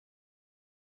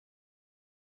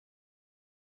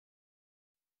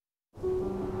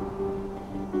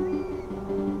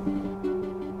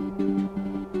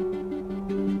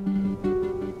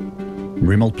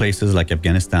Remote places like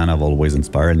Afghanistan have always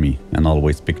inspired me and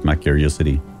always piqued my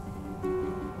curiosity.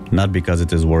 Not because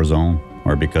it is war zone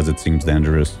or because it seems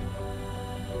dangerous.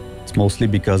 It's mostly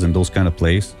because in those kind of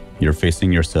places, you're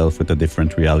facing yourself with a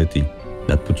different reality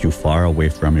that puts you far away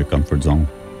from your comfort zone.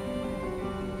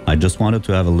 I just wanted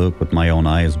to have a look with my own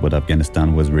eyes what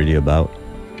Afghanistan was really about.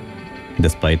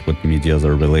 Despite what medias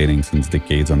are relating since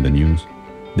decades on the news,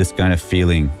 this kind of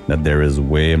feeling that there is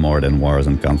way more than wars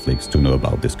and conflicts to know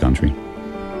about this country.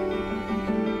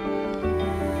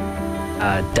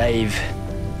 Dave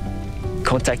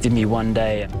contacted me one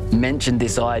day, mentioned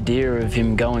this idea of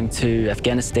him going to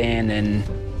Afghanistan and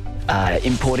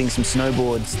importing some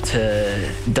snowboards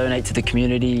to donate to the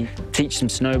community, teach some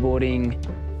snowboarding,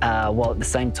 while at the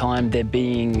same time there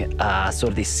being sort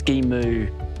of this ski moo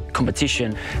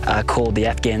competition called the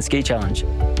Afghan Ski Challenge.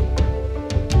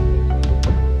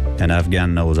 An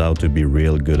Afghan knows how to be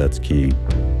real good at skiing.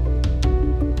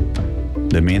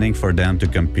 The meaning for them to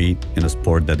compete in a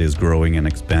sport that is growing and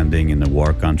expanding in a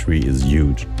war country is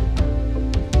huge.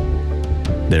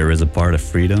 There is a part of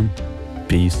freedom,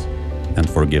 peace, and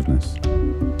forgiveness.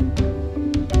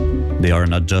 They are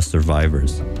not just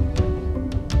survivors.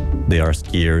 They are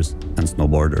skiers and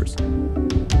snowboarders.